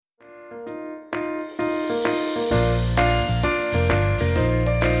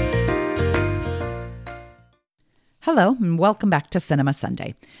Hello, and welcome back to Cinema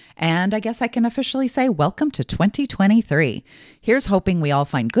Sunday. And I guess I can officially say welcome to 2023. Here's hoping we all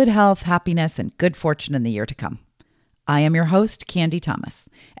find good health, happiness, and good fortune in the year to come. I am your host, Candy Thomas,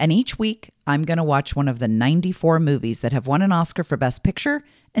 and each week I'm going to watch one of the 94 movies that have won an Oscar for Best Picture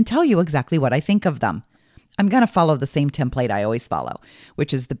and tell you exactly what I think of them. I'm going to follow the same template I always follow,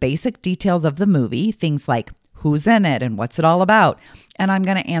 which is the basic details of the movie, things like who's in it and what's it all about, and I'm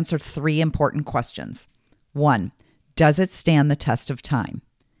going to answer 3 important questions. 1. Does it stand the test of time?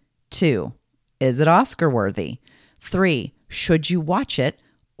 2. Is it Oscar worthy? 3. Should you watch it,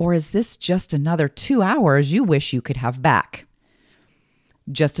 or is this just another 2 hours you wish you could have back?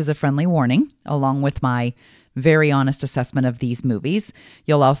 Just as a friendly warning, along with my very honest assessment of these movies,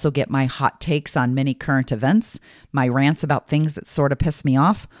 you'll also get my hot takes on many current events, my rants about things that sort of piss me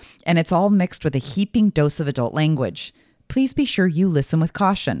off, and it's all mixed with a heaping dose of adult language. Please be sure you listen with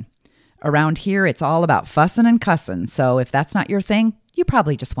caution. Around here, it's all about fussing and cussing, so if that's not your thing, you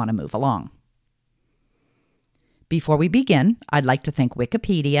probably just want to move along. Before we begin, I'd like to thank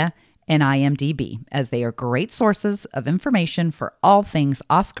Wikipedia and IMDb, as they are great sources of information for all things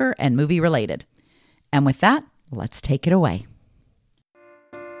Oscar and movie related. And with that, let's take it away.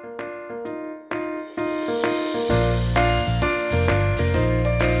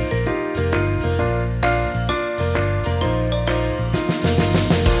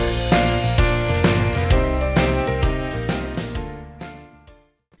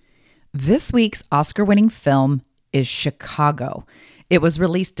 This week's Oscar-winning film is Chicago. It was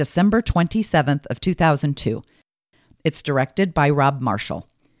released December 27th of 2002. It's directed by Rob Marshall.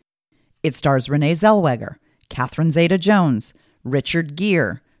 It stars Renee Zellweger, Catherine Zeta-Jones, Richard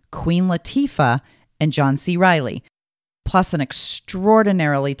Gere, Queen Latifah, and John C. Reilly, plus an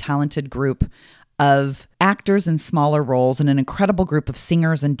extraordinarily talented group of actors in smaller roles and an incredible group of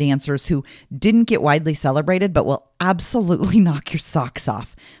singers and dancers who didn't get widely celebrated but will absolutely knock your socks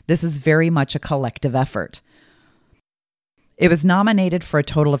off. This is very much a collective effort. It was nominated for a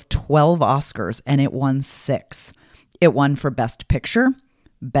total of 12 Oscars and it won 6. It won for Best Picture,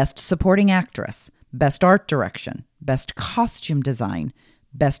 Best Supporting Actress, Best Art Direction, Best Costume Design,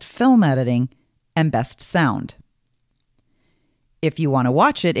 Best Film Editing, and Best Sound. If you want to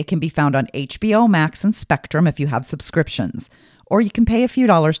watch it, it can be found on HBO Max and Spectrum if you have subscriptions, or you can pay a few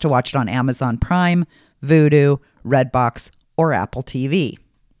dollars to watch it on Amazon Prime, Vudu, Redbox, or Apple TV.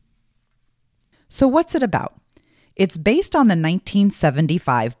 So what's it about? It's based on the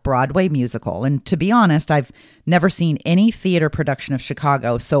 1975 Broadway musical, and to be honest, I've never seen any theater production of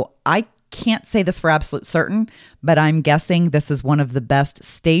Chicago, so I can't say this for absolute certain, but I'm guessing this is one of the best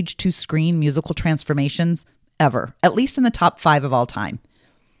stage-to-screen musical transformations ever, at least in the top 5 of all time.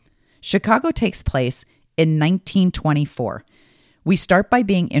 Chicago takes place in 1924. We start by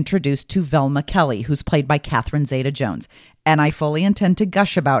being introduced to Velma Kelly, who's played by Catherine Zeta-Jones, and I fully intend to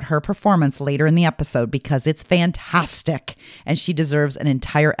gush about her performance later in the episode because it's fantastic, and she deserves an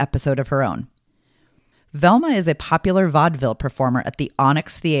entire episode of her own. Velma is a popular vaudeville performer at the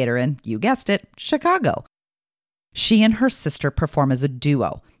Onyx Theater in, you guessed it, Chicago. She and her sister perform as a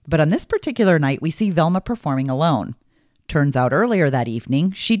duo, but on this particular night, we see Velma performing alone. Turns out earlier that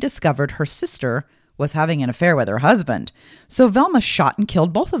evening, she discovered her sister was having an affair with her husband. So Velma shot and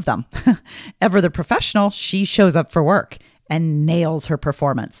killed both of them. Ever the professional, she shows up for work and nails her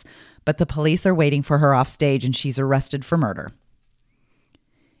performance. But the police are waiting for her off stage and she's arrested for murder.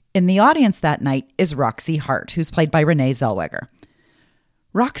 In the audience that night is Roxy Hart, who's played by Renee Zellweger.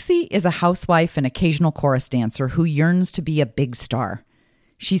 Roxy is a housewife and occasional chorus dancer who yearns to be a big star.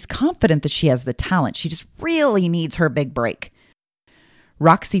 She's confident that she has the talent. She just really needs her big break.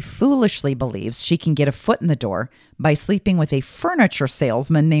 Roxy foolishly believes she can get a foot in the door by sleeping with a furniture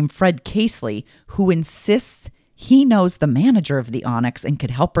salesman named Fred Casely, who insists he knows the manager of the Onyx and could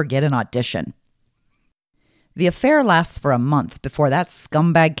help her get an audition. The affair lasts for a month before that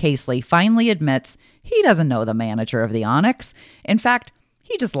scumbag Casely finally admits he doesn't know the manager of the Onyx. In fact,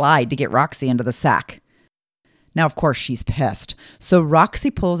 he just lied to get Roxy into the sack. Now, of course, she's pissed. So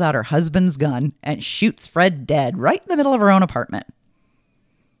Roxy pulls out her husband's gun and shoots Fred dead right in the middle of her own apartment.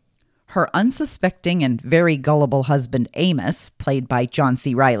 Her unsuspecting and very gullible husband, Amos, played by John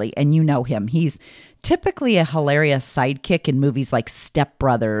C. Reilly, and you know him. He's typically a hilarious sidekick in movies like Step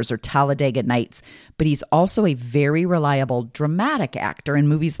Brothers or Talladega Nights, but he's also a very reliable dramatic actor in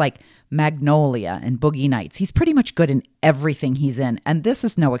movies like Magnolia and Boogie Nights. He's pretty much good in everything he's in, and this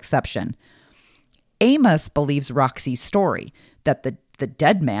is no exception. Amos believes Roxy's story, that the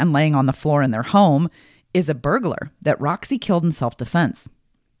dead man laying on the floor in their home is a burglar that Roxy killed in self-defense.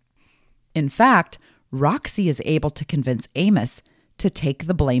 In fact, Roxy is able to convince Amos to take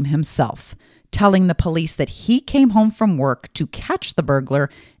the blame himself, telling the police that he came home from work to catch the burglar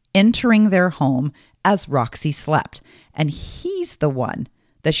entering their home as Roxy slept, and he's the one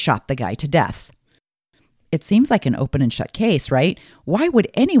that shot the guy to death. It seems like an open and shut case, right? Why would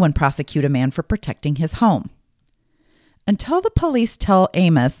anyone prosecute a man for protecting his home? Until the police tell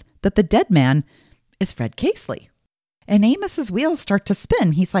Amos that the dead man is Fred Casely. And Amos's wheels start to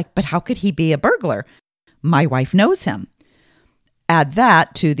spin. He's like, but how could he be a burglar? My wife knows him. Add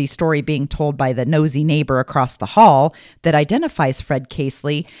that to the story being told by the nosy neighbor across the hall that identifies Fred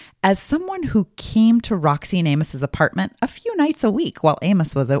Casely as someone who came to Roxy and Amos's apartment a few nights a week while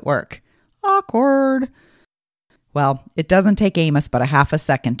Amos was at work. Awkward. Well, it doesn't take Amos but a half a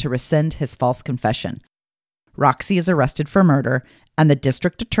second to rescind his false confession. Roxy is arrested for murder, and the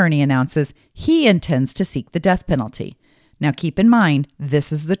district attorney announces he intends to seek the death penalty. Now keep in mind,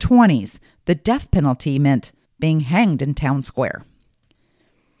 this is the 20s. The death penalty meant being hanged in town square.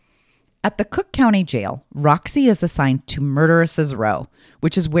 At the Cook County Jail, Roxy is assigned to Murderess's Row,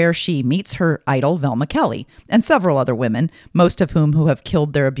 which is where she meets her idol Velma Kelly and several other women, most of whom who have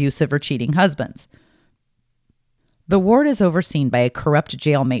killed their abusive or cheating husbands. The ward is overseen by a corrupt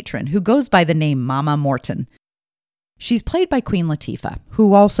jail matron who goes by the name Mama Morton. She's played by Queen Latifah,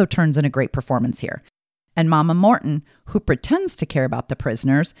 who also turns in a great performance here. And Mama Morton, who pretends to care about the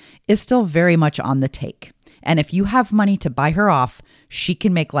prisoners, is still very much on the take. And if you have money to buy her off, she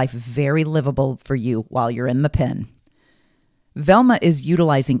can make life very livable for you while you're in the pen. Velma is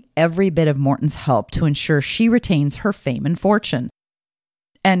utilizing every bit of Morton's help to ensure she retains her fame and fortune.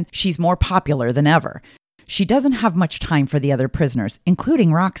 And she's more popular than ever. She doesn't have much time for the other prisoners,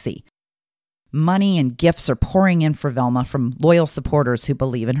 including Roxy. Money and gifts are pouring in for Velma from loyal supporters who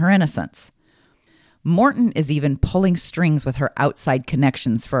believe in her innocence. Morton is even pulling strings with her outside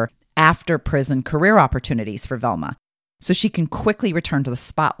connections for after-prison career opportunities for Velma, so she can quickly return to the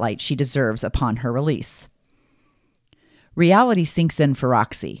spotlight she deserves upon her release. Reality sinks in for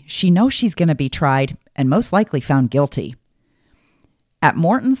Roxy. She knows she's going to be tried and most likely found guilty. At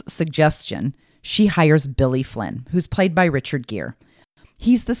Morton's suggestion, she hires Billy Flynn, who's played by Richard Gere.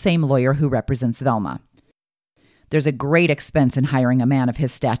 He's the same lawyer who represents Velma. There's a great expense in hiring a man of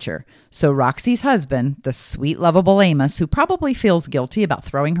his stature, so Roxy's husband, the sweet, lovable Amos, who probably feels guilty about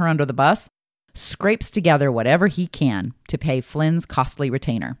throwing her under the bus, scrapes together whatever he can to pay Flynn's costly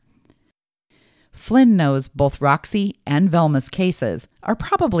retainer. Flynn knows both Roxy and Velma's cases are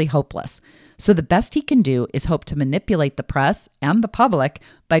probably hopeless, so the best he can do is hope to manipulate the press and the public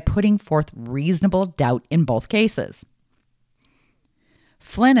by putting forth reasonable doubt in both cases.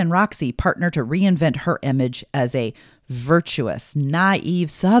 Flynn and Roxy partner to reinvent her image as a virtuous,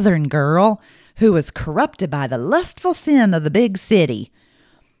 naive Southern girl who is corrupted by the lustful sin of the big city.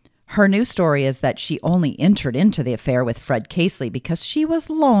 Her new story is that she only entered into the affair with Fred Casely because she was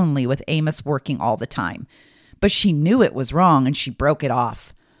lonely with Amos working all the time. But she knew it was wrong and she broke it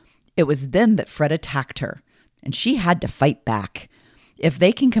off. It was then that Fred attacked her, and she had to fight back. If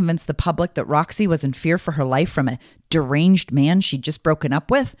they can convince the public that Roxy was in fear for her life from a deranged man she'd just broken up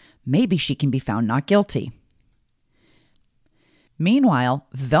with, maybe she can be found not guilty. Meanwhile,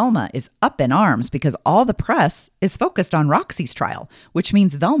 Velma is up in arms because all the press is focused on Roxy's trial, which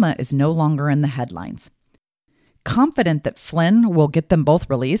means Velma is no longer in the headlines. Confident that Flynn will get them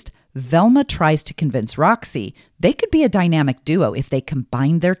both released, Velma tries to convince Roxy they could be a dynamic duo if they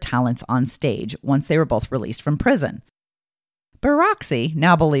combined their talents on stage once they were both released from prison. But Roxy,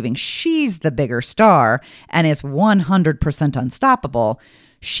 now believing she's the bigger star and is 100% unstoppable,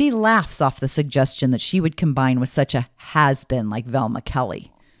 she laughs off the suggestion that she would combine with such a has-been like Velma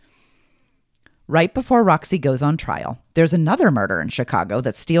Kelly. Right before Roxy goes on trial, there's another murder in Chicago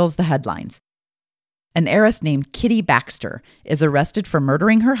that steals the headlines. An heiress named Kitty Baxter is arrested for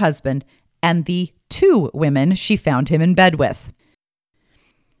murdering her husband and the 2 women she found him in bed with.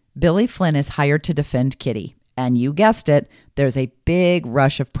 Billy Flynn is hired to defend Kitty. And you guessed it, there's a big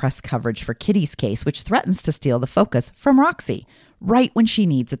rush of press coverage for Kitty's case, which threatens to steal the focus from Roxy, right when she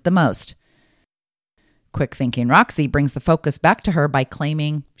needs it the most. Quick thinking Roxy brings the focus back to her by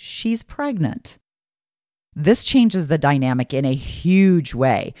claiming she's pregnant. This changes the dynamic in a huge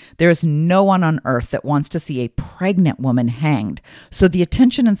way. There is no one on earth that wants to see a pregnant woman hanged, so the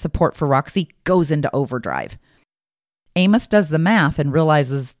attention and support for Roxy goes into overdrive. Amos does the math and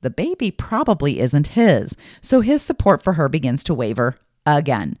realizes the baby probably isn't his, so his support for her begins to waver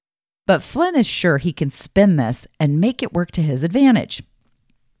again. But Flynn is sure he can spin this and make it work to his advantage.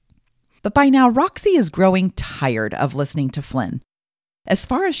 But by now, Roxy is growing tired of listening to Flynn. As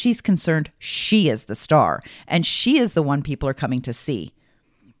far as she's concerned, she is the star, and she is the one people are coming to see.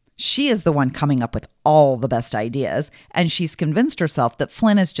 She is the one coming up with all the best ideas, and she's convinced herself that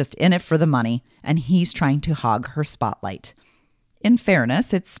Flynn is just in it for the money, and he's trying to hog her spotlight. In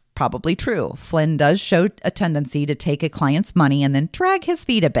fairness, it's probably true. Flynn does show a tendency to take a client's money and then drag his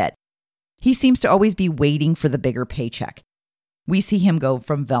feet a bit. He seems to always be waiting for the bigger paycheck. We see him go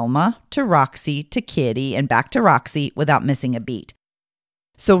from Velma to Roxy to Kitty and back to Roxy without missing a beat.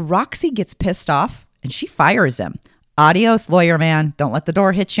 So Roxy gets pissed off and she fires him. Adios, lawyer man. Don't let the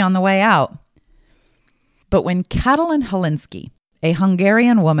door hit you on the way out. But when Katalin Halinsky, a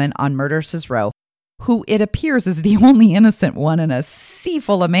Hungarian woman on Murderous Row, who it appears is the only innocent one in a sea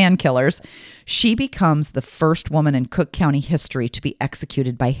full of man killers, she becomes the first woman in Cook County history to be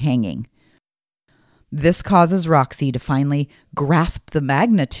executed by hanging. This causes Roxy to finally grasp the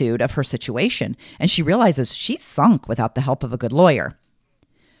magnitude of her situation, and she realizes she's sunk without the help of a good lawyer.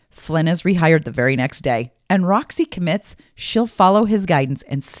 Flynn is rehired the very next day, and Roxy commits she'll follow his guidance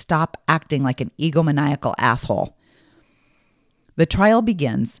and stop acting like an egomaniacal asshole. The trial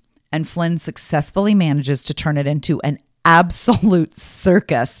begins, and Flynn successfully manages to turn it into an absolute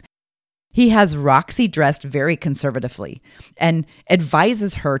circus. He has Roxy dressed very conservatively and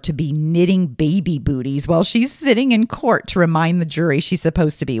advises her to be knitting baby booties while she's sitting in court to remind the jury she's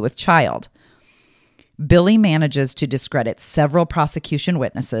supposed to be with child. Billy manages to discredit several prosecution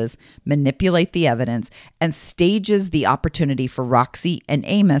witnesses, manipulate the evidence, and stages the opportunity for Roxy and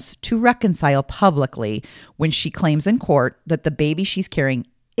Amos to reconcile publicly when she claims in court that the baby she's carrying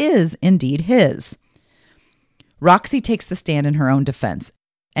is indeed his. Roxy takes the stand in her own defense,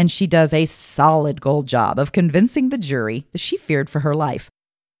 and she does a solid gold job of convincing the jury that she feared for her life,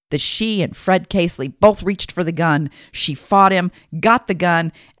 that she and Fred Casely both reached for the gun, she fought him, got the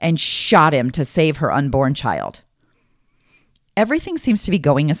gun, and shot him to save her unborn child. Everything seems to be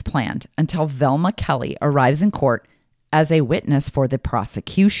going as planned until Velma Kelly arrives in court as a witness for the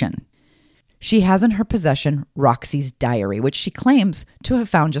prosecution. She has in her possession Roxy's diary, which she claims to have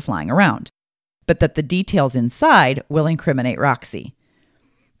found just lying around, but that the details inside will incriminate Roxy.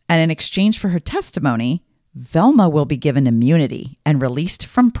 And in exchange for her testimony, Velma will be given immunity and released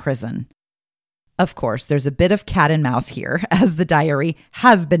from prison. Of course, there's a bit of cat and mouse here, as the diary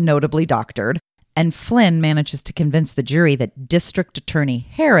has been notably doctored, and Flynn manages to convince the jury that District Attorney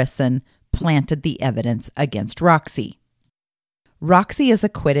Harrison planted the evidence against Roxy. Roxy is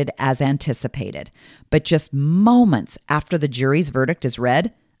acquitted as anticipated, but just moments after the jury's verdict is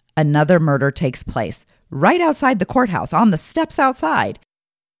read, another murder takes place right outside the courthouse, on the steps outside,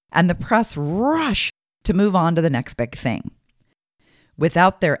 and the press rush to move on to the next big thing.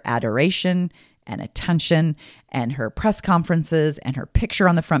 Without their adoration and attention and her press conferences and her picture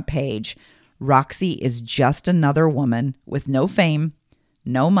on the front page, Roxy is just another woman with no fame,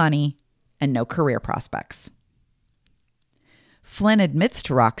 no money, and no career prospects. Flynn admits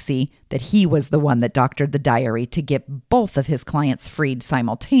to Roxy that he was the one that doctored the diary to get both of his clients freed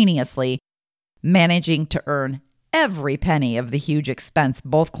simultaneously, managing to earn every penny of the huge expense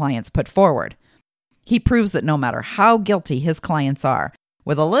both clients put forward. He proves that no matter how guilty his clients are,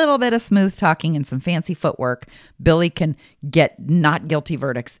 with a little bit of smooth talking and some fancy footwork, Billy can get not guilty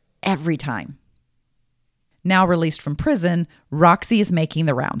verdicts every time. Now released from prison, Roxy is making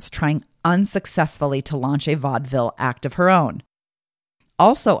the rounds, trying unsuccessfully to launch a vaudeville act of her own.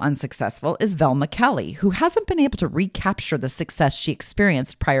 Also unsuccessful is Velma Kelly, who hasn't been able to recapture the success she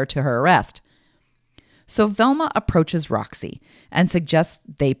experienced prior to her arrest. So Velma approaches Roxy and suggests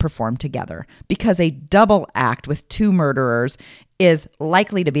they perform together because a double act with two murderers is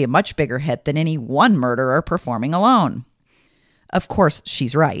likely to be a much bigger hit than any one murderer performing alone. Of course,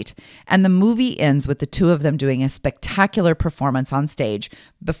 she's right, and the movie ends with the two of them doing a spectacular performance on stage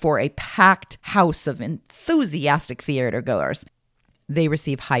before a packed house of enthusiastic theatergoers. They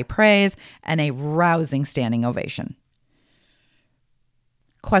receive high praise and a rousing standing ovation.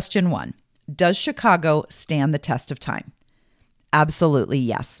 Question 1. Does Chicago stand the test of time? Absolutely,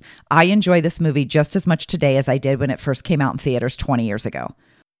 yes. I enjoy this movie just as much today as I did when it first came out in theaters 20 years ago.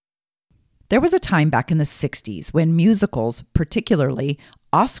 There was a time back in the 60s when musicals, particularly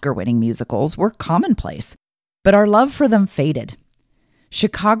Oscar-winning musicals, were commonplace, but our love for them faded.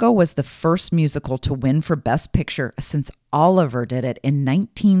 Chicago was the first musical to win for Best Picture since Oliver did it in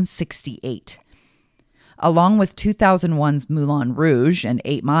 1968. Along with 2001's Moulin Rouge and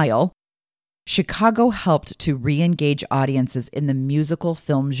 8 Mile, Chicago helped to re-engage audiences in the musical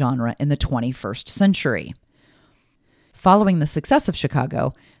film genre in the 21st century. Following the success of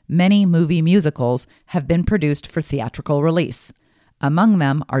Chicago, many movie musicals have been produced for theatrical release. Among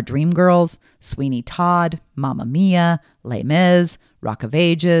them are Dreamgirls, Sweeney Todd, Mamma Mia, Les Mis, Rock of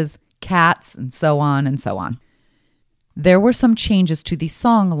Ages, Cats, and so on and so on. There were some changes to the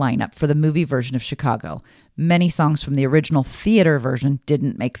song lineup for the movie version of Chicago. Many songs from the original theater version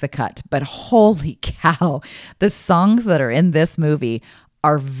didn't make the cut, but holy cow, the songs that are in this movie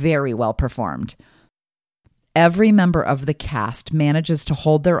are very well performed. Every member of the cast manages to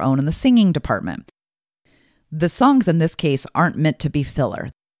hold their own in the singing department. The songs in this case aren't meant to be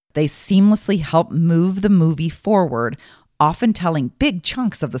filler. They seamlessly help move the movie forward, often telling big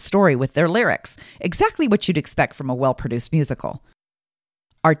chunks of the story with their lyrics, exactly what you'd expect from a well-produced musical.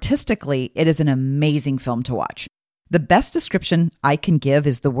 Artistically, it is an amazing film to watch. The best description I can give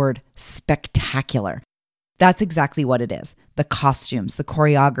is the word spectacular. That's exactly what it is. The costumes, the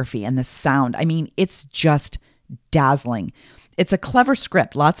choreography, and the sound. I mean, it's just dazzling. It's a clever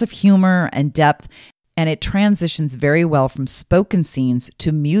script, lots of humor and depth, and it transitions very well from spoken scenes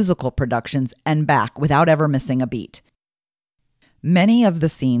to musical productions and back without ever missing a beat. Many of the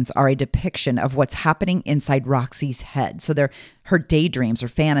scenes are a depiction of what's happening inside Roxy's head. So they're her daydreams or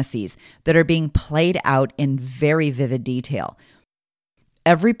fantasies that are being played out in very vivid detail.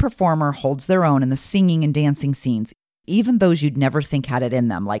 Every performer holds their own in the singing and dancing scenes, even those you'd never think had it in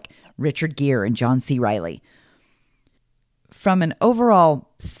them, like Richard Gere and John C. Reilly. From an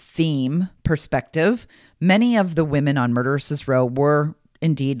overall theme perspective, many of the women on Murderesses Row were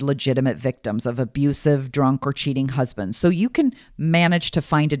indeed legitimate victims of abusive, drunk, or cheating husbands, so you can manage to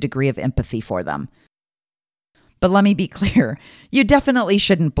find a degree of empathy for them. But let me be clear, you definitely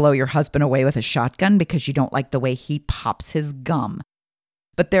shouldn't blow your husband away with a shotgun because you don't like the way he pops his gum.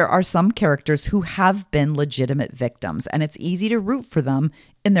 But there are some characters who have been legitimate victims, and it's easy to root for them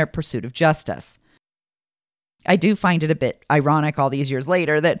in their pursuit of justice. I do find it a bit ironic all these years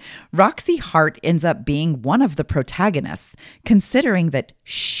later that Roxy Hart ends up being one of the protagonists, considering that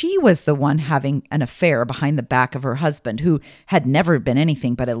she was the one having an affair behind the back of her husband, who had never been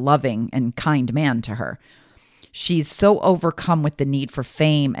anything but a loving and kind man to her. She's so overcome with the need for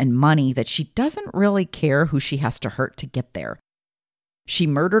fame and money that she doesn't really care who she has to hurt to get there. She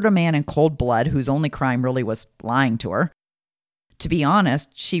murdered a man in cold blood whose only crime really was lying to her. To be honest,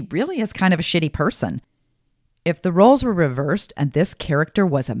 she really is kind of a shitty person. If the roles were reversed and this character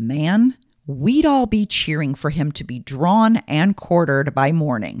was a man, we'd all be cheering for him to be drawn and quartered by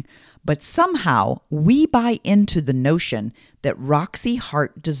morning. But somehow we buy into the notion that Roxy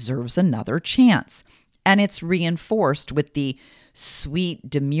Hart deserves another chance. And it's reinforced with the sweet,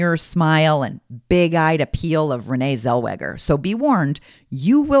 demure smile and big-eyed appeal of Renee Zellweger. So be warned,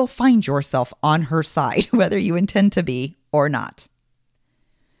 you will find yourself on her side, whether you intend to be or not.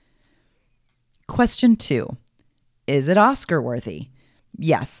 Question 2. Is it Oscar worthy?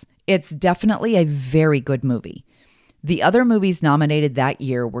 Yes, it's definitely a very good movie. The other movies nominated that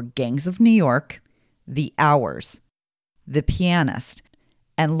year were Gangs of New York, The Hours, The Pianist,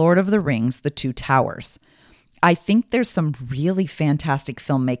 and Lord of the Rings, The Two Towers. I think there's some really fantastic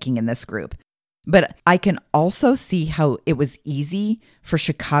filmmaking in this group, but I can also see how it was easy for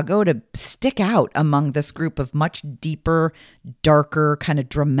Chicago to stick out among this group of much deeper, darker, kind of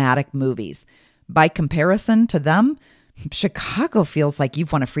dramatic movies. By comparison to them, Chicago feels like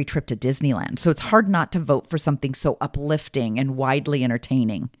you've won a free trip to Disneyland, so it's hard not to vote for something so uplifting and widely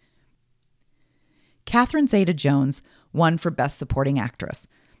entertaining. Catherine Zeta-Jones won for Best Supporting Actress.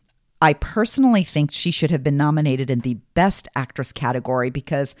 I personally think she should have been nominated in the Best Actress category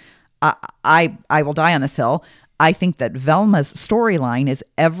because I will die on this hill. I think that Velma's storyline is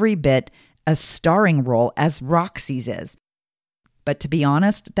every bit a starring role as Roxy's is. But to be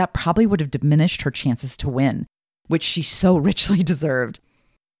honest, that probably would have diminished her chances to win, which she so richly deserved.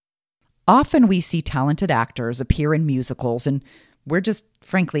 Often we see talented actors appear in musicals, and we're just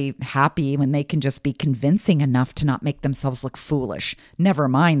frankly happy when they can just be convincing enough to not make themselves look foolish. Never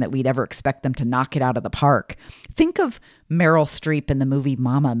mind that we'd ever expect them to knock it out of the park. Think of Meryl Streep in the movie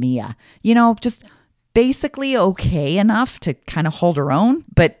Mamma Mia. You know, just basically okay enough to kind of hold her own,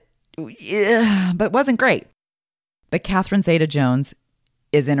 but wasn't great. But Catherine Zeta-Jones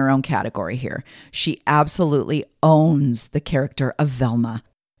is in her own category here. She absolutely owns the character of Velma.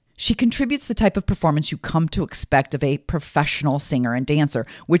 She contributes the type of performance you come to expect of a professional singer and dancer,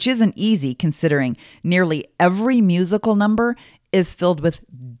 which isn't easy considering nearly every musical number is filled with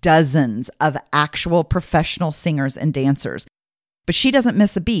dozens of actual professional singers and dancers. But she doesn't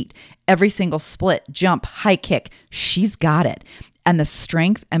miss a beat. Every single split, jump, high kick, she's got it. And the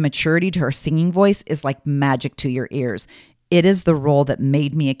strength and maturity to her singing voice is like magic to your ears. It is the role that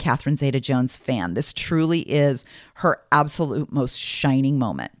made me a Catherine Zeta-Jones fan. This truly is her absolute most shining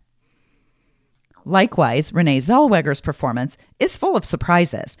moment. Likewise, Renee Zellweger's performance is full of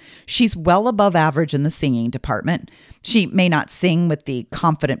surprises. She's well above average in the singing department. She may not sing with the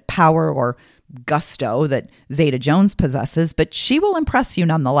confident power or gusto that Zeta Jones possesses, but she will impress you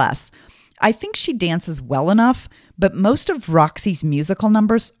nonetheless. I think she dances well enough, but most of Roxy's musical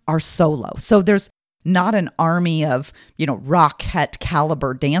numbers are solo. So there's not an army of, Rockette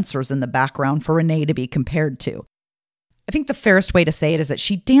caliber dancers in the background for Renee to be compared to. I think the fairest way to say it is that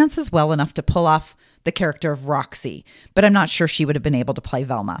she dances well enough to pull off the character of Roxy, but I'm not sure she would have been able to play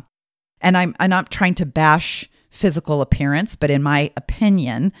Velma. And I'm not trying to bash physical appearance, but in my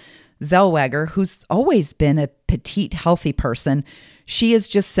opinion, Zellweger, who's always been a petite, healthy person, she is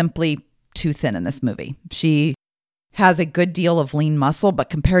just simply too thin in this movie. She has a good deal of lean muscle, but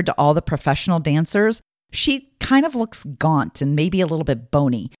compared to all the professional dancers, she kind of looks gaunt and maybe a little bit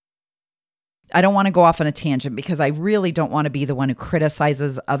bony. I don't want to go off on a tangent because I really don't want to be the one who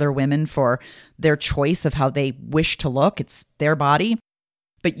criticizes other women for their choice of how they wish to look. It's their body.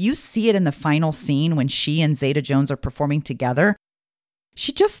 But you see it in the final scene when she and Zeta Jones are performing together.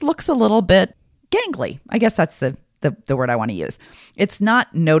 She just looks a little bit gangly. I guess that's the word I want to use. It's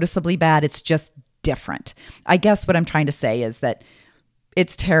not noticeably bad. It's just different. I guess what I'm trying to say is that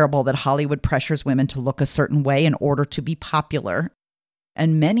it's terrible that Hollywood pressures women to look a certain way in order to be popular.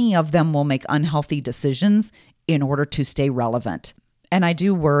 And many of them will make unhealthy decisions in order to stay relevant. And I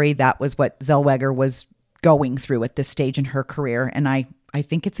do worry that was what Zellweger was going through at this stage in her career. And I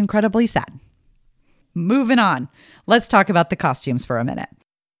think it's incredibly sad. Moving on. Let's talk about the costumes for a minute.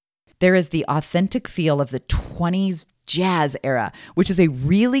 There is the authentic feel of the 20s jazz era, which is a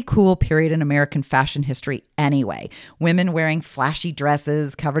really cool period in American fashion history anyway. Women wearing flashy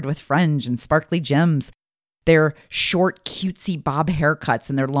dresses covered with fringe and sparkly gems. Their short, cutesy bob haircuts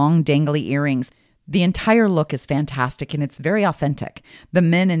and their long, dangly earrings. The entire look is fantastic and it's very authentic. The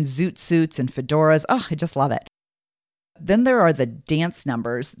men in zoot suits and fedoras. Oh, I just love it. Then there are the dance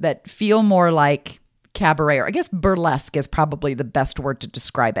numbers that feel more like cabaret, or I guess burlesque is probably the best word to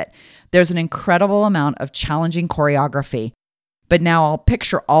describe it. There's an incredible amount of challenging choreography. But now I'll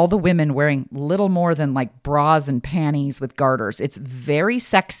picture all the women wearing little more than like bras and panties with garters. It's very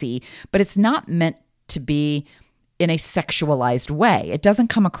sexy, but it's not meant to be in a sexualized way. It doesn't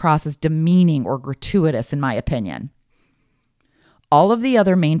come across as demeaning or gratuitous, in my opinion. All of the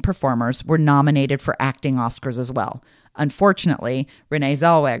other main performers were nominated for acting Oscars as well. Unfortunately, Renee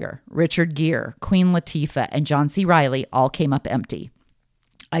Zellweger, Richard Gere, Queen Latifah, and John C. Reilly all came up empty.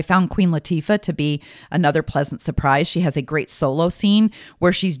 I found Queen Latifah to be another pleasant surprise. She has a great solo scene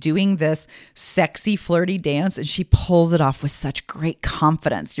where she's doing this sexy, flirty dance, and she pulls it off with such great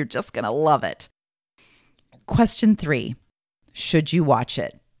confidence. You're just going to love it. Question 3, should you watch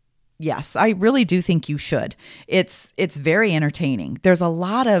it? Yes, I really do think you should. It's very entertaining. There's a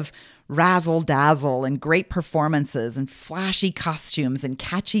lot of razzle dazzle and great performances and flashy costumes and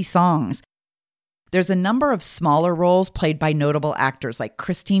catchy songs. There's a number of smaller roles played by notable actors like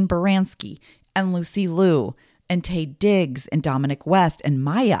Christine Baranski and Lucy Liu and Taye Diggs and Dominic West and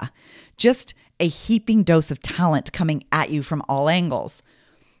Maya. Just a heaping dose of talent coming at you from all angles.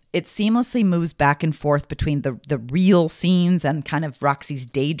 It seamlessly moves back and forth between the real scenes and kind of Roxy's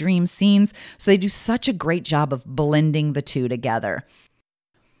daydream scenes. So they do such a great job of blending the two together.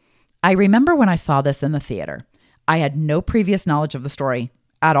 I remember when I saw this in the theater, I had no previous knowledge of the story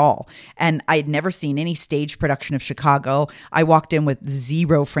at all. And I had never seen any stage production of Chicago. I walked in with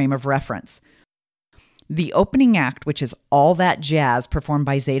zero frame of reference. The opening act, which is All That Jazz performed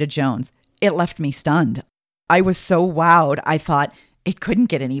by Zeta Jones, it left me stunned. I was so wowed, I thought, it couldn't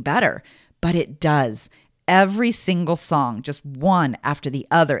get any better, but it does. Every single song, just one after the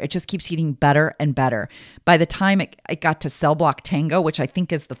other, it just keeps getting better and better. By the time it got to Cell Block Tango, which I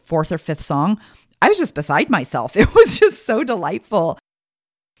think is the 4th or 5th song, I was just beside myself. It was just so delightful.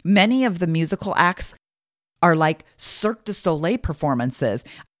 Many of the musical acts are like Cirque du Soleil performances.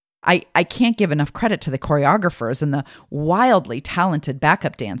 I can't give enough credit to the choreographers and the wildly talented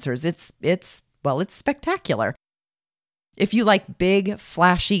backup dancers. It's spectacular. If you like big,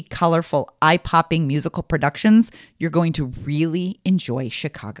 flashy, colorful, eye-popping musical productions, you're going to really enjoy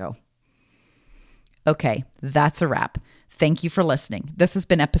Chicago. Okay, that's a wrap. Thank you for listening. This has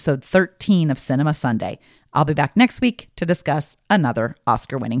been episode 13 of Cinema Sunday. I'll be back next week to discuss another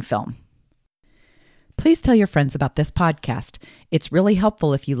Oscar-winning film. Please tell your friends about this podcast. It's really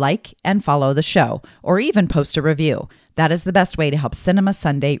helpful if you like and follow the show, or even post a review. That is the best way to help Cinema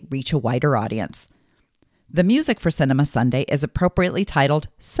Sunday reach a wider audience. The music for Cinema Sunday is appropriately titled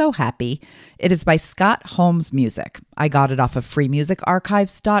So Happy. It is by Scott Holmes Music. I got it off of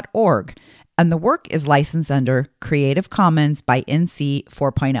freemusicarchives.org, and the work is licensed under Creative Commons by NC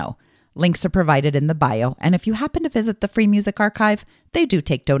 4.0. Links are provided in the bio, and if you happen to visit the Free Music Archive, they do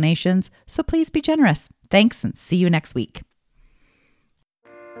take donations, so please be generous. Thanks, and see you next week.